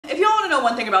know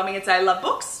one thing about me, it's that I love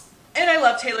books and I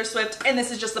love Taylor Swift, and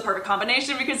this is just the perfect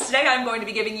combination because today I'm going to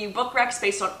be giving you book recs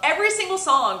based on every single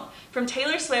song from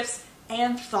Taylor Swift's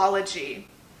Anthology.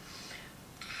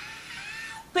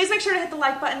 Please make sure to hit the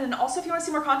like button, and also if you want to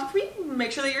see more content from me,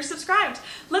 make sure that you're subscribed.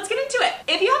 Let's get into it.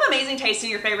 If you have amazing taste and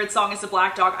your favorite song is The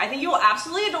Black Dog, I think you will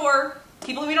absolutely adore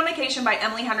People Who Meet on Vacation by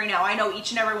Emily Henry. Now, I know each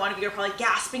and every one of you are probably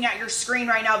gasping at your screen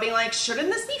right now being like, shouldn't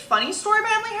this be Funny Story by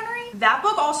Emily Henry? That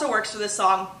book also works for this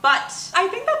song, but I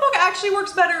think that book actually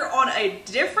works better on a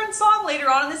different song later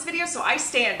on in this video, so I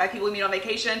stand by People Who Meet on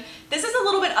Vacation. This is a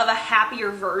little bit of a happier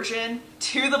version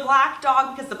to The Black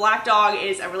Dog because The Black Dog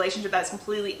is a relationship that's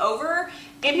completely over.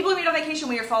 In People Who Meet on Vacation,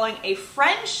 we are following a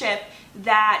friendship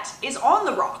that is on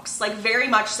the rocks, like very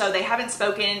much so. They haven't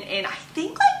spoken in, I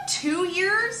think, like 2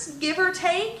 years, give or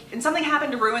take, and something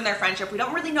happened to ruin their friendship. We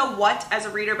don't really know what as a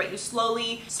reader, but you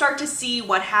slowly start to see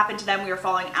what happened to them. We were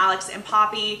following Alex and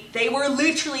Poppy. They were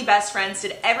literally best friends,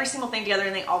 did every single thing together,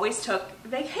 and they always took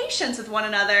vacations with one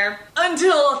another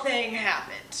until a thing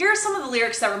happened. Here are some of the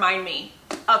lyrics that remind me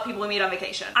of People Who Meet on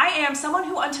Vacation. I am someone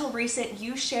who until recent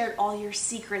you shared all your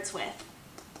secrets with.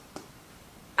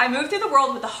 I move through the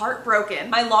world with a heart broken,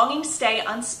 my longings stay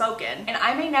unspoken, and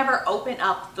I may never open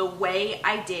up the way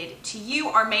I did to you.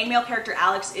 Our main male character,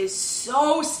 Alex, is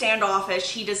so standoffish.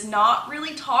 He does not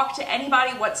really talk to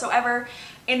anybody whatsoever,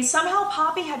 and somehow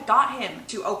Poppy had got him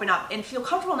to open up and feel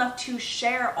comfortable enough to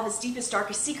share all his deepest,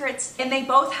 darkest secrets, and they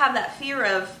both have that fear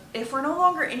of, if we're no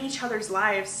longer in each other's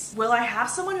lives, will I have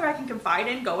someone who I can confide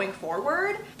in going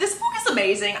forward? This book is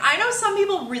amazing. I know some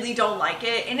people really don't like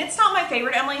it, and it's not my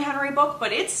favorite Emily Henry book,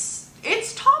 but it's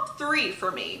top 3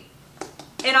 for me.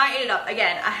 And I ate it up.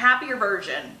 Again, a happier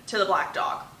version to The Black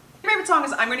Dog. My favorite song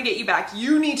is I'm Gonna Get You Back.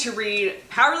 You need to read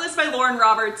Powerless by Lauren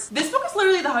Roberts. This book is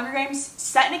literally the Hunger Games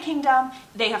set in a kingdom.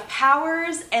 They have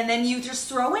powers, and then you just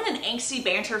throw in an angsty,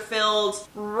 banter-filled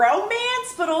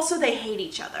romance, but also they hate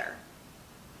each other.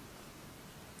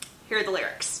 Here are the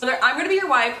lyrics. Whether I'm gonna be your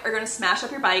wife or gonna smash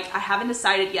up your bike, I haven't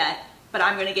decided yet, but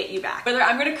I'm gonna get you back. Whether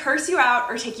I'm gonna curse you out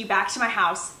or take you back to my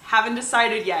house, haven't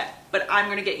decided yet, but I'm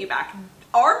gonna get you back.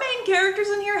 Our main characters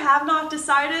in here have not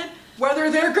decided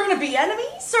whether they're gonna be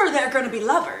enemies or they're gonna be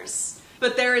lovers.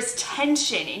 But there is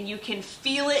tension and you can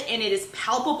feel it, and it is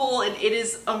palpable, and it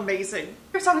is amazing.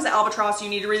 Your song is Albatross. You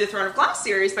need to read the Throne of Glass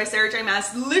series by Sarah J.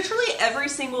 Maas. Literally every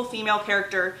single female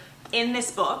character in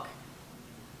this book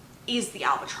is the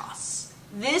albatross.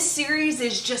 This series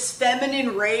is just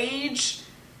feminine rage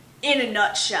in a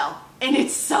nutshell, and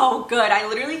it's so good. I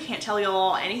literally can't tell you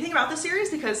all anything about the series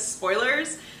because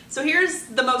spoilers. So here's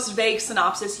the most vague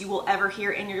synopsis you will ever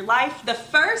hear in your life. The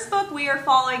first book, we are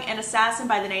following an assassin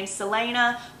by the name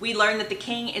Selena. We learn that the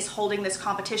king is holding this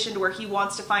competition to where he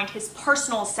wants to find his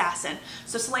personal assassin.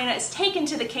 So Selena is taken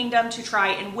to the kingdom to try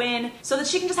and win so that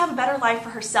she can just have a better life for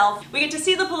herself. We get to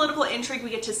see the political intrigue. We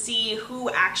get to see who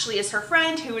actually is her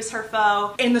friend, who is her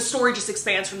foe, and the story just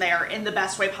expands from there in the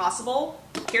best way possible.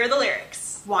 Here are the lyrics.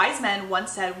 Wise men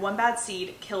once said one bad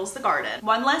seed kills the garden.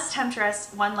 One less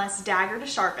temptress, one less dagger to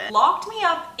sharpen. Locked me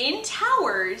up in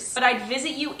towers, but I'd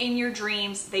visit you in your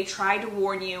dreams. They tried to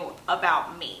warn you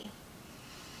about me.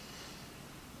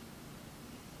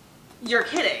 You're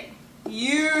kidding.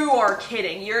 You are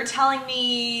kidding. You're telling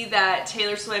me that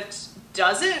Taylor Swift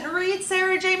doesn't read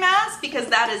Sarah J. Maas? Because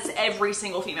that is every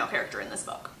single female character in this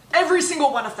book. Every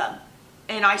single one of them.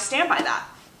 And I stand by that.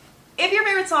 If your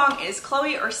favorite song is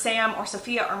Chloe or Sam or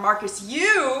Sophia or Marcus,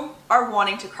 you are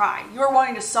wanting to cry. You are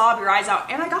wanting to sob your eyes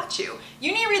out, and I got you.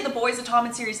 You need to read the Boys of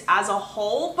Tom series as a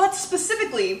whole, but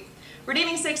specifically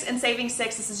Redeeming Six and Saving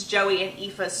Six. This is Joey and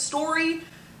Aoife's story,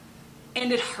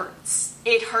 and it hurts.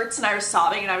 It hurts, and I was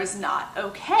sobbing, and I was not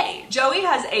okay. Joey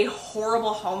has a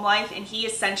horrible home life, and he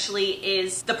essentially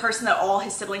is the person that all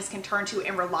his siblings can turn to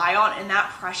and rely on, and that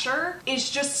pressure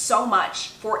is just so much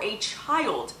for a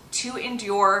child to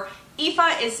endure.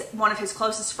 Aoife is one of his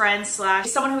closest friends /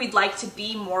 someone who he'd like to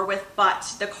be more with,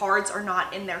 but the cards are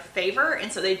not in their favor,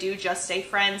 and so they do just stay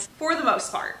friends for the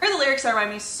most part. Here are the lyrics that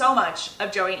remind me so much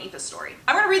of Joey and Aoife's story.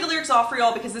 I'm gonna read the lyrics off for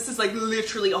y'all because this is like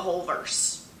literally a whole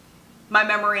verse. My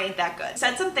memory ain't that good.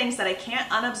 Said some things that I can't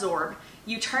unabsorb.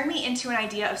 You turned me into an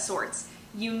idea of sorts.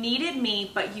 You needed me,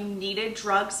 but you needed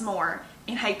drugs more,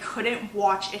 and I couldn't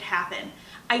watch it happen.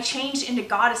 I changed into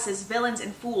goddesses, villains,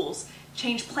 and fools.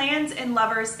 Changed plans and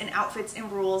lovers and outfits and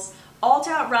rules, all to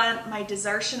outrun my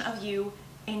desertion of you,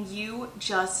 and you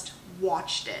just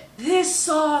watched it. This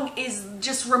song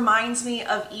just reminds me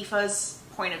of Aoife's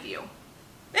point of view. And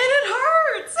it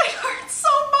hurts! It hurts so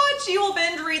much! You will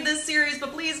binge read this series,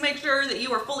 but please make sure that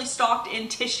you are fully stocked in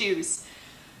tissues.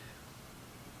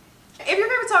 If your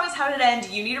favorite song is How Did It End,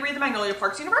 you need to read the Magnolia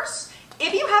Parks universe.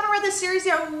 If you haven't read this series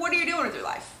yet, what are you doing with your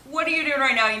life? What are you doing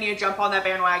right now? You need to jump on that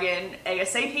bandwagon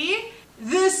ASAP.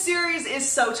 This series is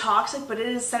so toxic, but it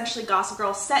is essentially Gossip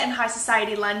Girl set in high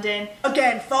society London.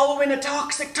 Again, following a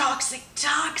toxic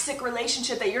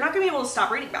relationship that you're not gonna be able to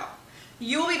stop reading about.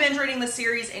 You will be binge reading this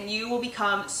series and you will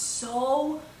become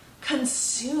so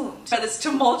consumed by this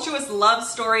tumultuous love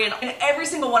story and every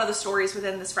single one of the stories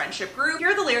within this friendship group. Here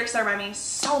are the lyrics that remind me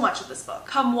so much of this book.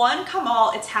 Come one, come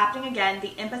all, it's happening again. The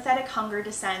empathetic hunger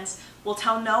descends. We'll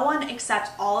tell no one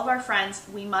except all of our friends.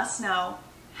 We must know.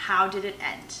 How did it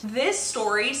end? This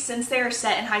story, since they are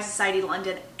set in high society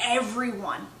London,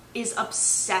 everyone is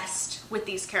obsessed with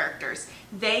these characters.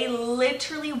 They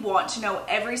literally want to know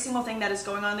every single thing that is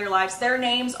going on in their lives. Their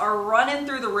names are running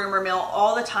through the rumor mill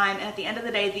all the time, and at the end of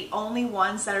the day, the only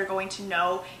ones that are going to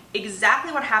know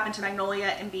exactly what happened to Magnolia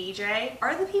and BJ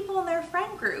are the people in their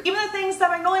friend group. Even the things that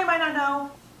Magnolia might not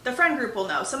know, the friend group will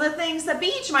know. Some of the things that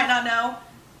BJ might not know,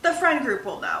 the friend group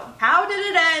will know. How did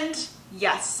it end?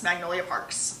 Yes, Magnolia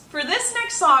Parks. For this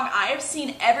next song, I have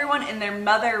seen everyone and their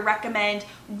mother recommend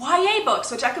YA books,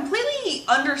 which I completely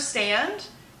understand,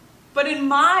 but in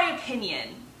my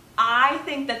opinion, I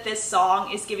think that this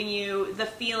song is giving you the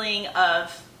feeling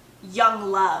of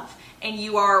young love, and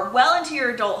you are well into your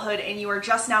adulthood, and you are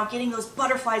just now getting those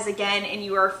butterflies again, and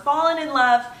you are falling in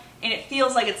love, and it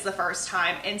feels like it's the first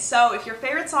time. And so if your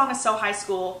favorite song is So High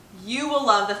School, you will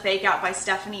love The Fake Out by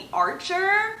Stephanie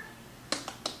Archer.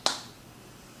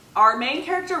 Our main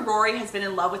character, Rory, has been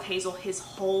in love with Hazel his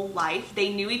whole life. They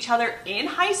knew each other in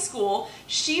high school.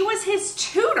 She was his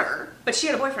tutor, but she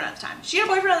had a boyfriend at the time. She had a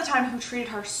boyfriend at the time who treated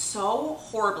her so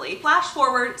horribly. Flash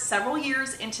forward several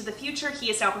years into the future. He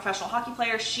is now a professional hockey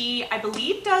player. She, I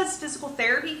believe, does physical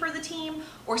therapy for the team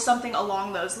or something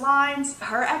along those lines.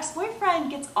 Her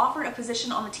ex-boyfriend gets offered a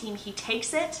position on the team. He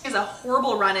takes it. She has a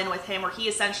horrible run-in with him where he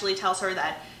essentially tells her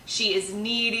that she is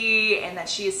needy and that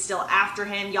she is still after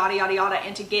him, yada, yada, yada.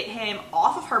 And to get him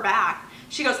off of her back,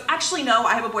 she goes, actually, no,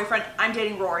 I have a boyfriend. I'm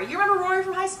dating Rory. You remember Rory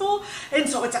from high school? And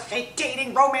so it's a fake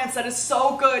dating romance that is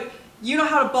so good. You know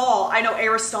how to ball. I know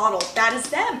Aristotle. That is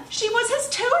them. She was his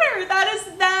tutor. That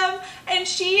is them. And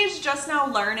she is just now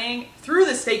learning through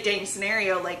this fake dating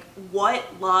scenario, like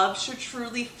what love should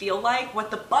truly feel like, what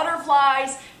the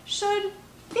butterflies should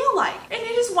feel like. And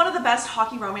it is one of the best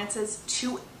hockey romances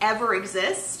to ever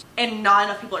exist, and not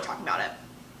enough people are talking about it.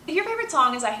 If your favorite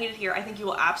song is I Hate It Here, I think you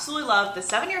will absolutely love The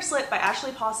 7-Year Slip by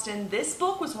Ashley Poston. This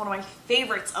book was one of my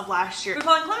favorites of last year. We're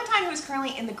following Clementine, who is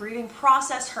currently in the grieving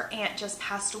process. Her aunt just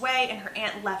passed away, and her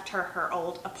aunt left her her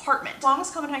old apartment. As long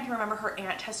as Clementine can remember, her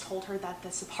aunt has told her that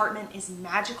this apartment is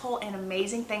magical and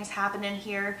amazing things happen in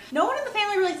here. No one in the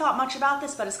family really thought much about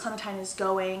this, but as Clementine is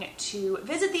going to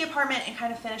visit the apartment and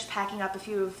kind of finish packing up a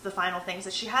few of the final things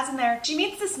that she has in there, she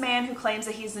meets this man who claims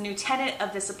that he's the new tenant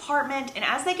of this apartment, and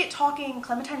as they get talking,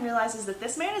 Clementine realizes that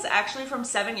this man is actually from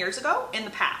 7 years ago in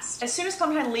the past. As soon as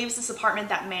Clementine leaves this apartment,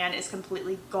 that man is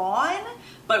completely gone,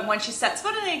 but when she sets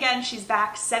foot in it again, she's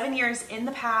back 7 years in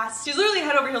the past. She's literally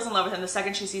head over heels in love with him the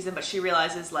second she sees him, but she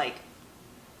realizes, like,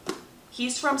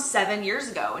 he's from 7 years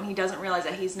ago, and he doesn't realize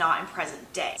that he's not in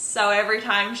present day. So every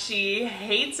time she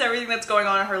hates everything that's going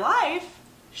on in her life,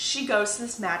 she goes to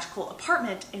this magical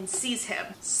apartment and sees him.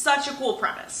 Such a cool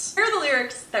premise. Here are the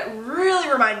lyrics that really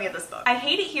remind me of this book. I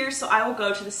hate it here, so I will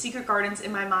go to the secret gardens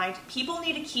in my mind. People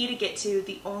need a key to get to,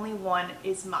 the only one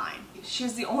is mine.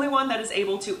 She's the only one that is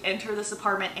able to enter this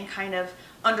apartment and kind of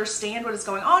understand what is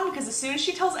going on, because as soon as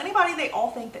she tells anybody, they all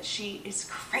think that she is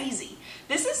crazy.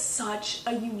 This is such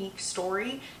a unique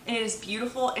story, and it is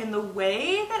beautiful in the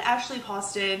way that Ashley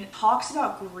Poston talks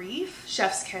about grief.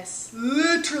 Chef's kiss.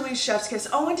 Literally chef's kiss.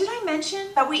 Oh, and did I mention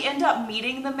that we end up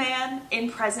meeting the man in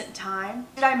present time?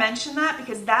 Did I mention that?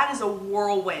 Because that is a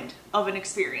whirlwind of an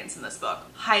experience in this book.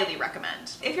 Highly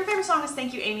recommend. If your favorite song is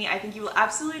Thank You, Amy, I think you will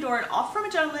absolutely adore An Offer from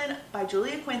a Gentleman by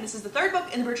Julia Quinn. This is the third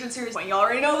book in the Bridgerton series. You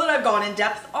already know that I've gone in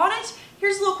depth on it.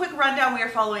 Here's a little quick rundown. We are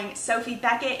following Sophie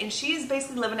Beckett, and she's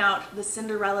basically living out the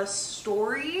Cinderella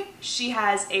story. She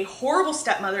has a horrible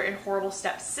stepmother and horrible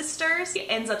stepsisters. She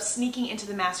ends up sneaking into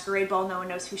the masquerade ball. No one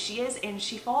knows who she is, and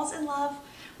she falls in love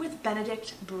with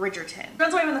Benedict Bridgerton. She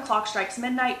runs away when the clock strikes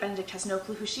midnight. Benedict has no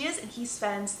clue who she is, and he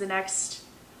spends the next,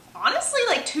 honestly,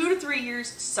 like 2 to 3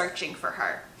 years searching for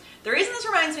her. The reason this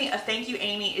reminds me of Thank You,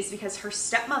 Amy is because her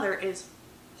stepmother is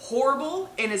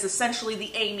horrible and is essentially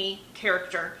the Amy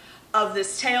character of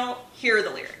this tale. Here are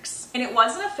the lyrics. And it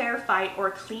wasn't a fair fight or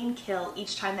a clean kill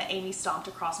each time that Amy stomped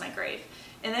across my grave.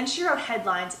 And then she wrote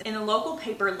headlines in the local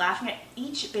paper laughing at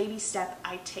each baby step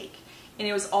I take. and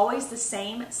it was always the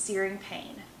same searing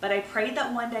pain. But I prayed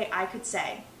that one day I could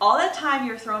say, all that time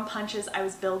you were throwing punches, I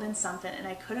was building something, and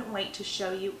I couldn't wait to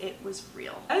show you it was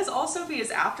real. That is all Sophie is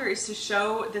after, is to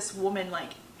show this woman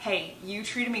like, hey, you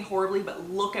treated me horribly, but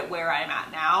look at where I'm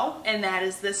at now. And that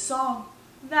is this song.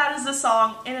 That is the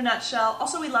song in a nutshell.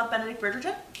 Also, we love Benedict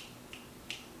Bridgerton.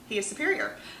 He is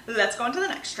superior. Let's go on to the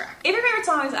next track. If your favorite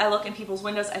song is I Look in People's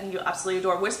Windows, I think you'll absolutely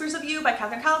adore Whispers of You by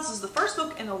Catherine Cowles. This is the first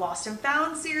book in the Lost and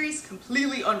Found series.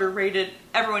 Completely underrated.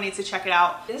 Everyone needs to check it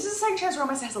out. This is a second chance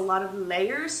romance that has a lot of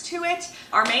layers to it.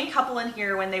 Our main couple in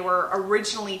here, when they were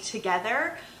originally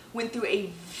together, went through a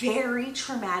very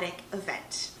traumatic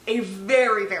event. A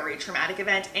very, very traumatic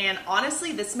event, and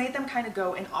honestly this made them kind of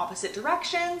go in opposite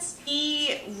directions.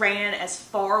 He ran as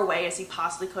far away as he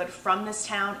possibly could from this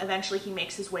town. Eventually he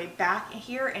makes his way back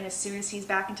here, and as soon as he's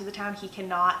back into the town, he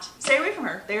cannot stay away from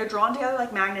her. They are drawn together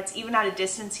like magnets. Even at a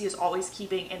distance, he is always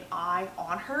keeping an eye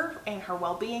on her and her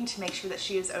well-being to make sure that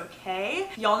she is okay.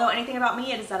 If y'all know anything about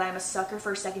me, it is that I'm a sucker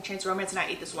for second chance romance, and I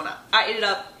ate this one up. I ate it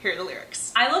up. Here are the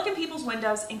lyrics. I look in people's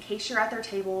windows in case you're at their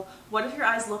table. What if your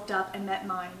eyes looked up and met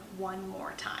mine one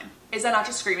more time? Is that not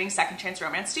just screaming second chance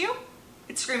romance to you?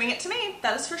 It's screaming it to me,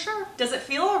 that is for sure. Does it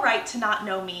feel alright to not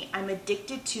know me? I'm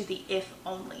addicted to the if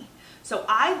only. So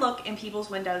I look in people's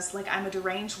windows like I'm a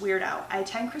deranged weirdo. I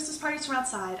attend Christmas parties from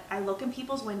outside. I look in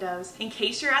people's windows in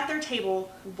case you're at their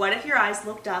table. What if your eyes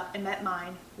looked up and met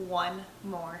mine one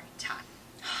more time?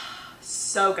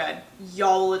 So good.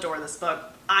 Y'all will adore this book.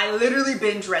 I literally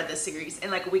binge read this series in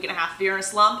like a week and a half. If you're in a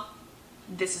slump,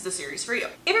 this is the series for you.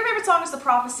 If your favorite song is The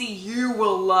Prophecy, you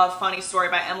will love Funny Story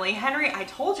by Emily Henry. I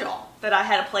told y'all that I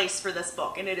had a place for this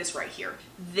book, and it is right here.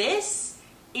 This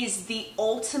is the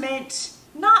ultimate,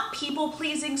 not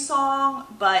people-pleasing song,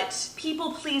 but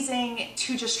people-pleasing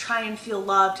to just try and feel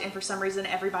loved, and for some reason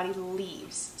everybody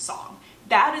leaves song.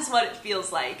 That is what it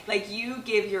feels like. Like you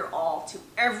give your all to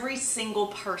every single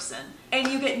person, and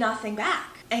you get nothing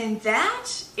back. And that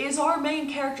is our main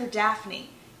character, Daphne,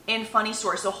 in Funny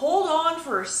Story. So hold on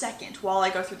for a second while I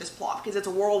go through this plot, because it's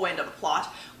a whirlwind of a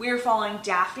plot. We are following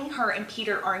Daphne. Her and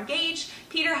Peter are engaged.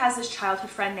 Peter has this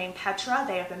childhood friend named Petra.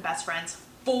 They have been best friends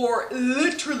for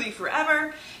literally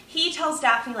forever. He tells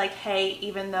Daphne like, hey,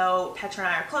 even though Petra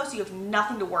and I are close, you have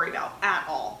nothing to worry about at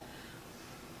all.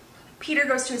 Peter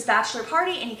goes to his bachelor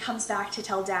party and he comes back to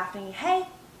tell Daphne, hey,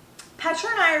 Petra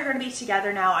and I are going to be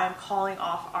together now. I'm calling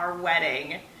off our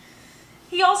wedding.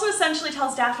 He also essentially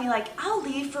tells Daphne like, I'll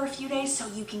leave for a few days so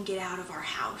you can get out of our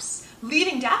house,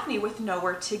 leaving Daphne with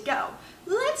nowhere to go.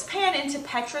 Let's pan into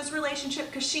Petra's relationship,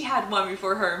 because she had one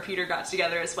before her and Peter got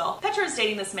together as well. Petra is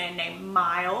dating this man named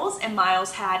Miles, and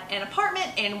Miles had an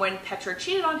apartment, and when Petra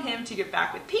cheated on him to get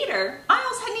back with Peter,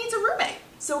 Miles needs a roommate.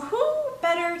 So who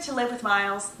better to live with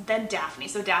Miles than Daphne?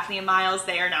 So Daphne and Miles,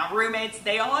 they are now roommates.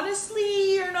 They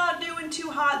honestly are not doing too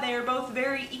hot. They are both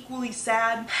very equally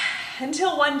sad.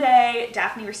 Until one day,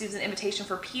 Daphne receives an invitation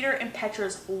for Peter and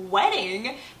Petra's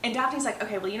wedding. And Daphne's like,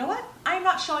 okay, well, you know what? I'm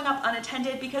not showing up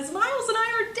unattended because Miles and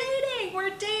I are dating.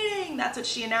 We're dating. That's what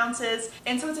she announces.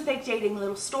 And so it's a fake dating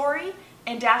little story.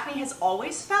 And Daphne has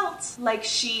always felt like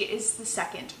she is the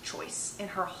second choice in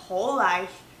her whole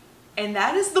life. And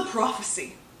that is The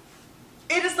Prophecy.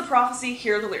 It is The Prophecy.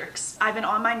 Here are the lyrics. I've been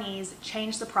on my knees,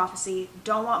 change the prophecy.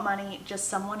 Don't want money, just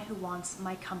someone who wants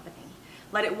my company.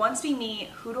 Let it once be me.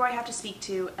 Who do I have to speak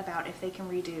to about if they can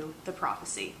redo the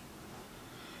prophecy?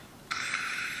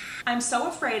 I'm so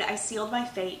afraid I sealed my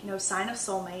fate. No sign of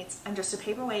soulmates. I'm just a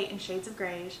paperweight in shades of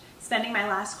grayish. Spending my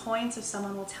last coin so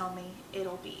someone will tell me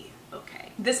it'll be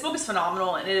okay. This book is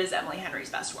phenomenal, and it is Emily Henry's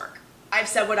best work. I've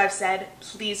said what I've said.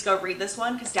 Please go read this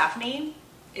one, because Daphne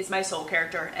is my soul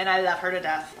character and I love her to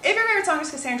death. If your favorite song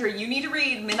is Cassandra, you need to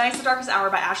read Midnight's the Darkest Hour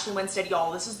by Ashley Winstead.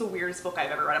 Y'all, this is the weirdest book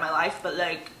I've ever read in my life, but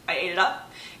like, I ate it up.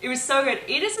 It was so good.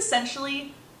 It is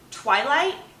essentially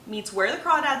Twilight meets Where the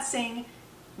Crawdads Sing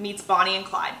meets Bonnie and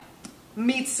Clyde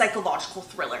meets psychological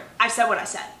thriller. I've said what I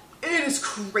said. It is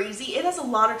crazy. It has a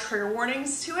lot of trigger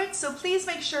warnings to it, so please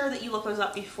make sure that you look those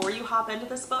up before you hop into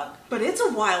this book. But it's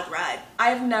a wild ride. I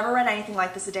have never read anything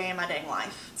like this a day in my dang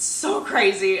life. It's so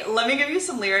crazy. Let me give you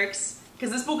some lyrics, because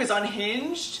this book is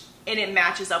unhinged and it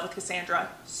matches up with Cassandra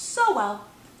so well.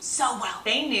 So well.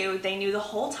 They knew the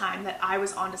whole time that I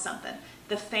was onto something.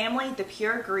 The family, the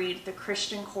pure greed, the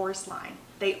Christian chorus line.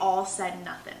 They all said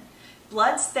nothing.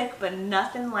 Blood's thick, but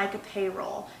nothing like a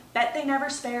payroll. Bet they never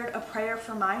spared a prayer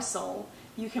for my soul.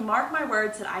 You can mark my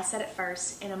words that I said it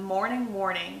first. In a morning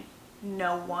warning,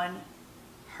 no one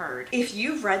heard. If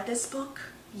you've read this book,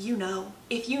 you know.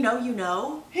 If you know, you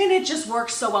know. And it just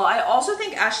works so well. I also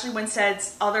think Ashley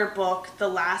Winstead's other book, The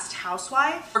Last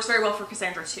Housewife, works very well for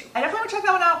Cassandra too. I definitely would check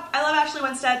that one out. I love Ashley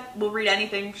Winstead. We'll read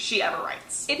anything she ever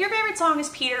writes. If your favorite song is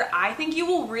Peter, I think you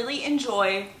will really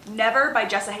enjoy Never by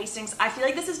Jessa Hastings. I feel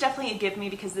like this is definitely a give me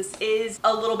because this is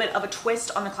a little bit of a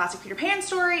twist on the classic Peter Pan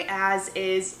story, as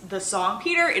is the song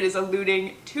Peter. It is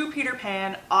alluding to Peter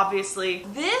Pan, obviously.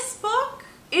 This book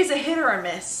is a hit or a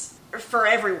miss for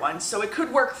everyone, so it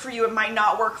could work for you, it might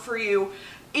not work for you.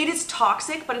 It is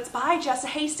toxic, but it's by Jessa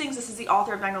Hastings. This is the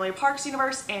author of Magnolia Park's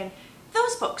universe, and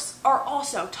those books are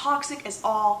also toxic as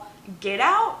all get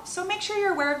out, so make sure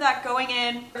you're aware of that going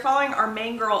in. We're following our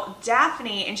main girl,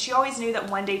 Daphne, and she always knew that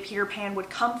one day Peter Pan would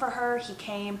come for her. He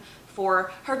came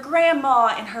for her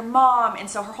grandma and her mom, and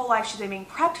so her whole life she's been being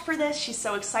prepped for this. She's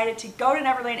so excited to go to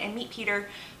Neverland and meet Peter,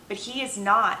 but he is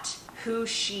not who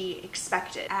she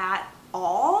expected at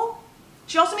all.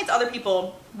 She also meets other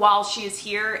people while she is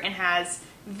here and has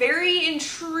very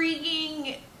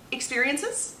intriguing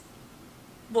experiences.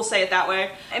 We'll say it that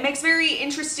way. It makes very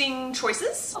interesting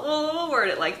choices. We'll word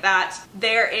it like that.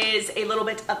 There is a little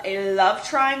bit of a love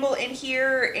triangle in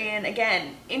here, and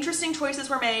again, interesting choices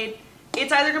were made.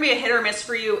 It's either gonna be a hit or miss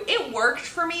for you. It worked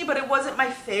for me, but it wasn't my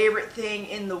favorite thing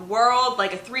in the world,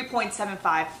 like a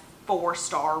 3.75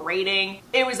 4-star rating.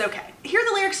 It was okay. Here are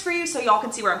the lyrics for you so y'all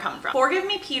can see where I'm coming from. Forgive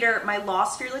me, Peter, my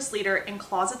lost fearless leader, in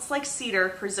closets like cedar,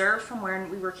 preserved from when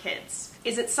we were kids.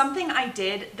 Is it something I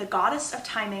did? The goddess of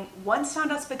timing once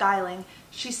found us beguiling.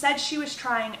 She said she was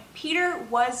trying. Peter,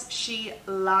 was she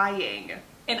lying?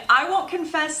 And I won't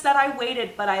confess that I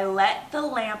waited, but I let the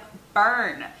lamp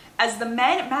burn. As the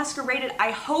men masqueraded,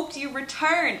 I hoped you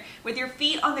returned. With your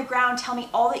feet on the ground, tell me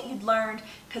all that you'd learned,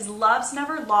 'cause love's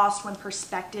never lost when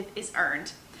perspective is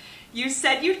earned. You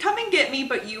said you'd come and get me,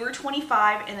 but you were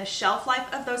 25, and the shelf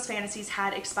life of those fantasies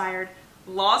had expired.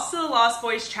 Lost to the Lost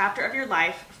Boys chapter of your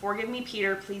life. Forgive me,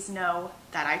 Peter, please know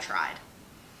that I tried.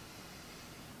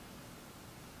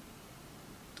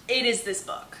 It is this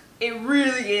book. It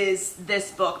really is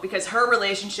this book, because her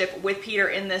relationship with Peter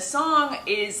in this song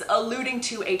is alluding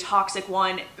to a toxic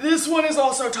one. This one is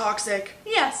also toxic.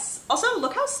 Yes. Also,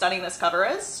 look how stunning this cover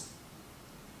is.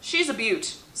 She's a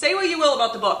beaut. Say what you will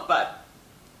about the book, but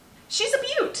she's a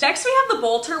beaut. Next we have The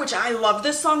Bolter, which I love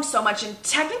this song so much, and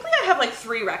technically I have like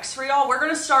 3 recs for y'all. We're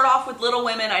gonna start off with Little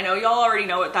Women. I know y'all already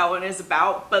know what that one is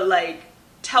about, but like,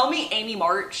 tell me Amy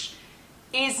March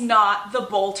is not the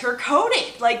Bolter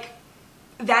coded. Like,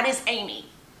 that is Amy.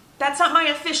 That's not my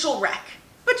official rec.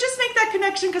 But just make that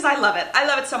connection because I love it. I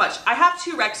love it so much. I have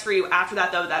 2 recs for you after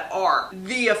that though that are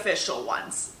the official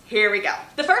ones. Here we go.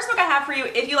 The first book I have for you,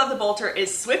 if you love The Bolter,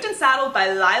 is Swift and Saddled by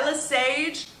Lila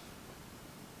Sage.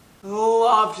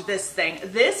 Loved this thing.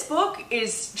 This book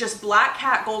is just Black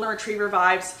Cat Golden Retriever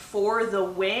vibes for the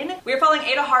win. We are following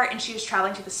Ada Hart, and she is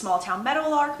traveling to the small town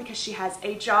Meadowlark because she has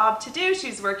a job to do.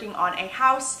 She's working on a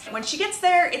house. When she gets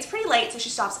there, it's pretty late, so she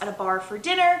stops at a bar for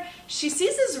dinner. She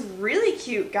sees this really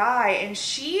cute guy, and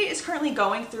she is currently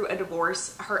going through a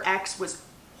divorce. Her ex was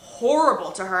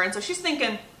horrible to her, and so she's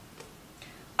thinking,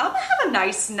 I'm gonna have a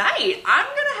nice night. I'm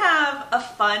gonna have a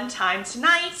fun time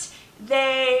tonight.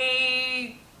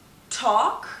 They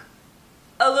talk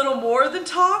a little more than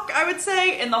talk, I would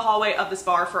say, in the hallway of this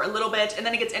bar for a little bit, and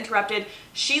then it gets interrupted.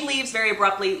 She leaves very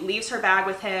abruptly, leaves her bag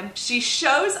with him. She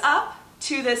shows up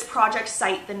to this project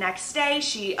site the next day.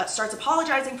 She starts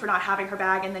apologizing for not having her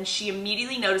bag, and then she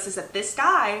immediately notices that this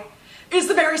guy is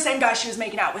the very same guy she was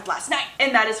making out with last night,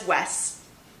 and that is Wes.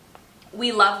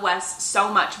 We love Wes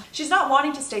so much. She's not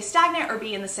wanting to stay stagnant or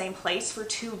be in the same place for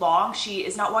too long. She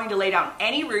is not wanting to lay down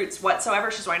any roots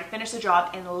whatsoever. She's wanting to finish the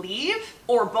job and leave,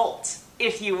 or bolt,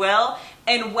 if you will.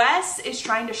 And Wes is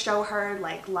trying to show her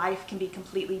like life can be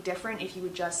completely different if you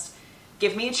would just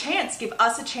give me a chance, give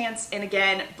us a chance. And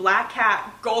again, Black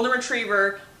Cat, Golden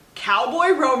Retriever, cowboy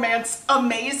romance,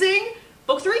 amazing.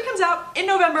 Book 3 comes out in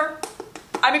November.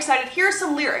 I'm excited. Here are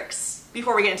some lyrics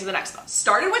before we get into the next book.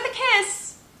 Started with a kiss.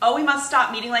 Oh, we must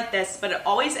stop meeting like this, but it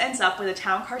always ends up with a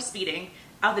town car speeding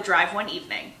out the drive one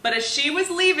evening. But as she was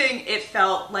leaving, it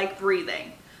felt like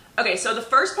breathing. Okay, so the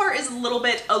first part is a little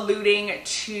bit alluding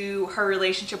to her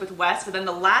relationship with Wes, but then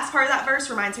the last part of that verse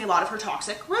reminds me a lot of her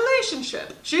toxic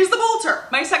relationship. She's the Bolter.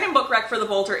 My second book rec for the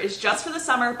Bolter is Just for the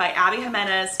Summer by Abby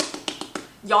Jimenez.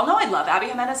 Y'all know I love Abby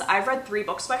Jimenez. I've read 3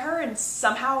 books by her, and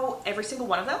somehow every single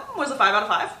one of them was a 5 out of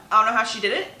 5. I don't know how she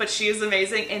did it, but she is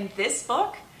amazing. And this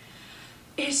book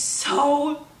is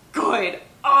so good.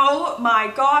 Oh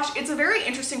my gosh, it's a very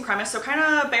interesting premise, so kind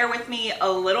of bear with me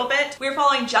a little bit. We're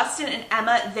following Justin and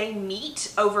Emma. They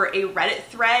meet over a Reddit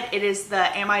thread. It is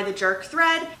the Am I the Jerk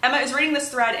thread. Emma is reading this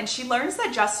thread and she learns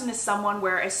that Justin is someone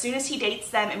where as soon as he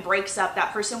dates them and breaks up,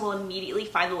 that person will immediately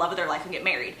find the love of their life and get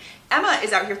married. Emma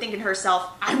is out here thinking to herself,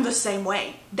 I'm the same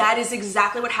way. That is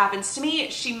exactly what happens to me.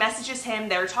 She messages him,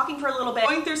 they're talking for a little bit,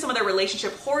 going through some of their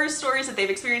relationship horror stories that they've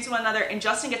experienced with one another, and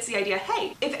Justin gets the idea,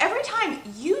 hey, if every time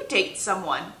you date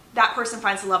someone, that person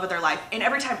finds the love of their life, and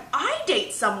every time I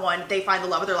date someone, they find the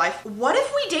love of their life, what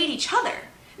if we date each other?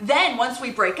 Then once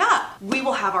we break up, we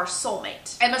will have our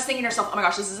soulmate. Emma's thinking to herself, oh my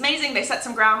gosh, this is amazing. They set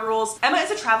some ground rules. Emma is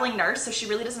a traveling nurse, so she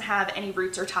really doesn't have any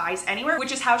roots or ties anywhere,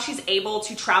 which is how she's able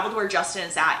to travel to where Justin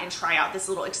is at and try out this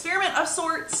little experiment of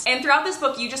sorts. And throughout this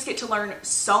book, you just get to learn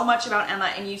so much about Emma,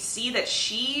 and you see that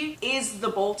she is the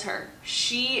bolter.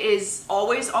 She is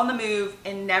always on the move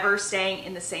and never staying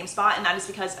in the same spot, and that is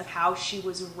because of how she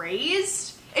was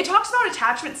raised. It talks about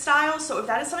attachment styles, so if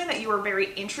that is something that you are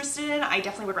very interested in, I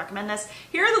definitely would recommend this.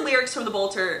 Here are the lyrics from The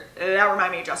Bolter that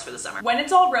remind me of Just for the Summer. When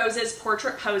it's all roses,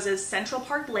 portrait poses, Central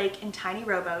Park Lake and tiny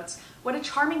rowboats, what a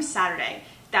charming Saturday.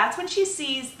 That's when she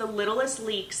sees the littlest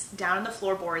leaks down in the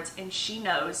floorboards and she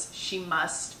knows she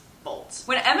must bolt.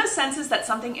 When Emma senses that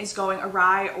something is going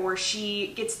awry or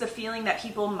she gets the feeling that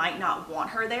people might not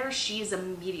want her there, she is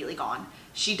immediately gone.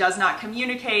 She does not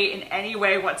communicate in any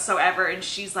way whatsoever, and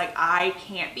she's like, I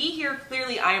can't be here.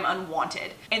 Clearly, I am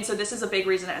unwanted. And so this is a big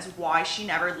reason as why she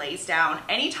never lays down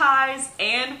any ties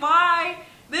and why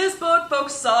this book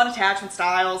focuses on attachment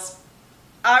styles.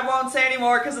 I won't say any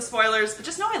more because of spoilers, but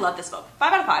just know I love this book.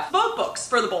 5 out of 5. Both books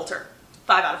for The Bolter.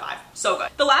 5 out of 5. So good.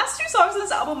 The last 2 songs in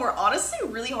this album were honestly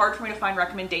really hard for me to find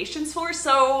recommendations for,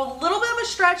 so a little bit of a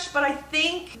stretch, but I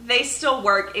think they still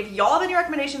work. If y'all have any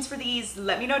recommendations for these,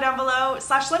 let me know down below, /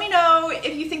 let me know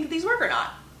if you think that these work or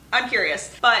not. I'm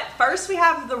curious. But first we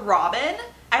have The Robin.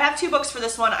 I have 2 books for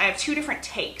this one. I have 2 different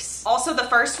takes. Also, the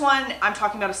first one, I'm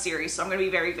talking about a series, so I'm gonna be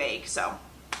very vague, so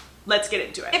let's get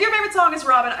into it. If your favorite song is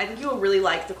Robin, I think you will really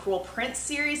like the Cruel Prince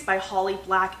series by Holly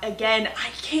Black. Again, I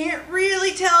can't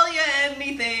really tell you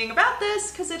anything about this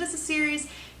because it is a series.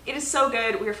 It is so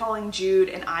good. We are following Jude,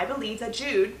 and I believe that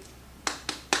Jude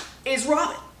is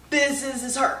Robin. This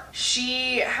is her.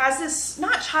 She has this,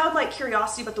 not childlike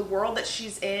curiosity, but the world that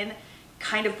she's in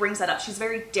kind of brings that up. She's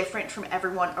very different from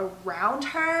everyone around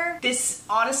her. This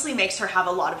honestly makes her have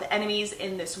a lot of enemies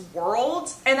in this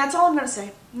world. And that's all I'm gonna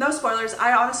say. No spoilers.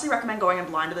 I honestly recommend going in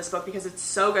blind to this book because it's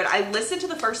so good. I listened to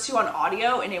the first 2 on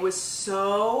audio and it was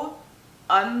so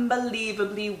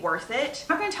unbelievably worth it.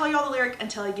 I'm not gonna tell you all the lyric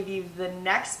until I give you the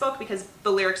next book because the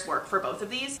lyrics work for both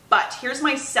of these. But here's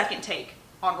my second take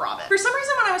on Robin. For some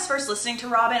reason, when I was first listening to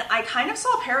Robin, I kind of saw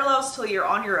parallels to You're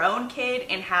on Your Own, Kid,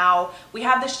 and how we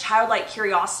have this childlike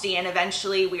curiosity and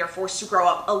eventually we are forced to grow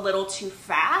up a little too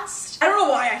fast. I don't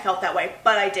know why I felt that way,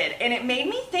 but I did. And it made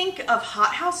me think of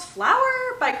Hot House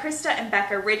Flower by Krista and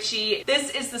Becca Ritchie. This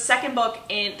is the second book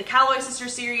in the Calloway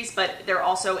Sisters series, but they're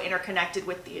also interconnected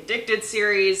with the Addicted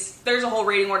series. There's a whole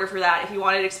reading order for that. If you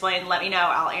want it explained, let me know.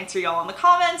 I'll answer y'all in the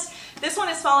comments. This one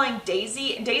is following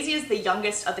Daisy. Daisy is the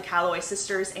youngest of the Calloway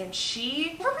sisters, and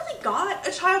she never really got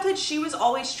a childhood. She was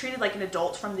always treated like an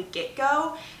adult from the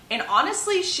get-go. And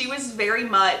honestly, she was very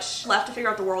much left to figure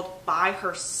out the world by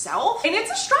herself. And it's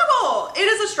a struggle. It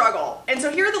is a struggle. And so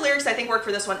here are the lyrics I think work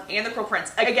for this one and The Cruel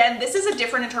Prince. Again, this is a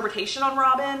different interpretation on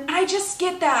Robin. And I just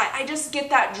get that. I just get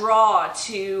that draw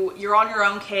to You're on Your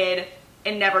Own, Kid,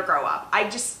 and never grow up. I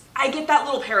get that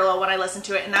little parallel when I listen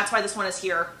to it, and that's why this one is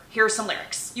here. Here are some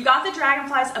lyrics. You got the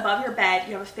dragonflies above your bed.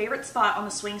 You have a favorite spot on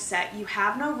the swing set. You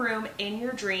have no room in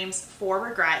your dreams for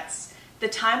regrets. The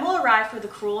time will arrive for the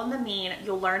cruel and the mean.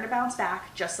 You'll learn to bounce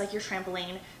back just like your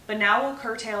trampoline, but now we'll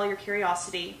curtail your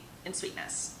curiosity and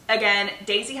sweetness. Again,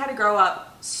 Daisy had to grow up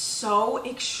so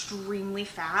extremely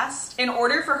fast in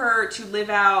order for her to live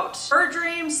out her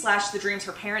dreams / the dreams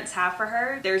her parents have for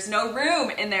her. There's no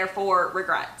room in there for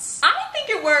regrets. I think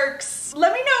it works.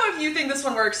 Let me know if you think this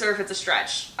one works or if it's a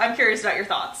stretch. I'm curious about your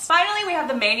thoughts. Finally, we have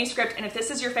the manuscript, and if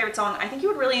this is your favorite song, I think you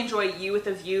would really enjoy You with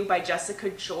a View by Jessica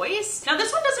Joyce. Now,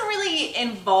 this one doesn't really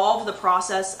involve the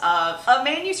process of a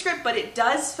manuscript, but it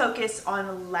does focus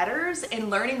on letters and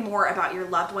learning more about your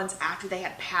loved ones after they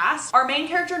had passed. Our main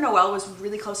character, Noelle, was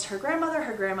really close to her grandmother.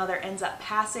 Her grandmother ends up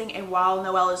passing, and while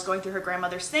Noelle is going through her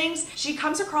grandmother's things, she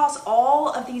comes across all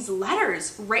of these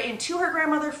letters written to her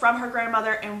grandmother from her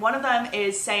grandmother, and one of them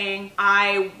is saying,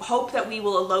 I hope that we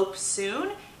will elope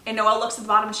soon. And Noelle looks at the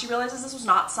bottom and she realizes this was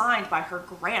not signed by her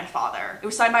grandfather. It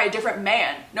was signed by a different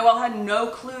man. Noelle had no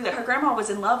clue that her grandma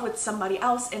was in love with somebody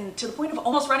else, and to the point of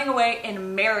almost running away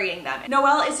and marrying them.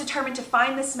 Noelle is determined to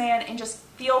find this man and just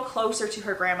feel closer to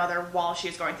her grandmother while she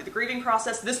is going through the grieving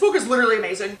process. This book is literally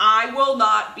amazing. I will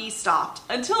not be stopped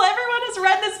until everyone has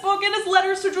read this book and its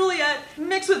letters to Juliet,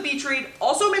 mixed with Beach Read,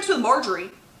 also mixed with Marjorie.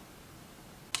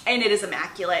 And it is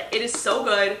immaculate. It is so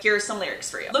good. Here are some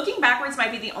lyrics for you. Looking backwards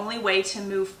might be the only way to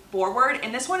move forward,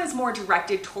 and this one is more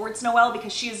directed towards Noelle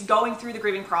because she is going through the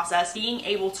grieving process. Being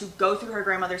able to go through her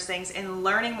grandmother's things and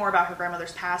learning more about her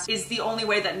grandmother's past is the only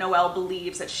way that Noelle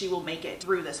believes that she will make it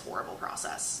through this horrible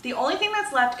process. The only thing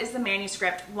that's left is the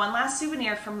manuscript, one last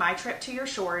souvenir from my trip to your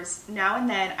shores. Now and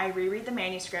then I reread the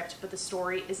manuscript, but the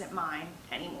story isn't mine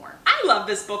anymore. I love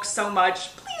this book so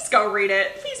much. Please go read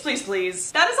it. Please, please,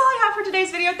 please. That is all I have for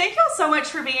today's video. Thank you all so much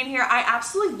for being here. I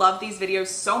absolutely love these videos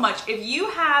so much. If you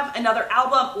have another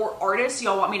album or artist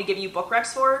y'all want me to give you book recs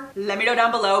for, let me know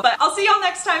down below. But I'll see y'all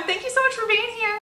next time. Thank you so much for being here.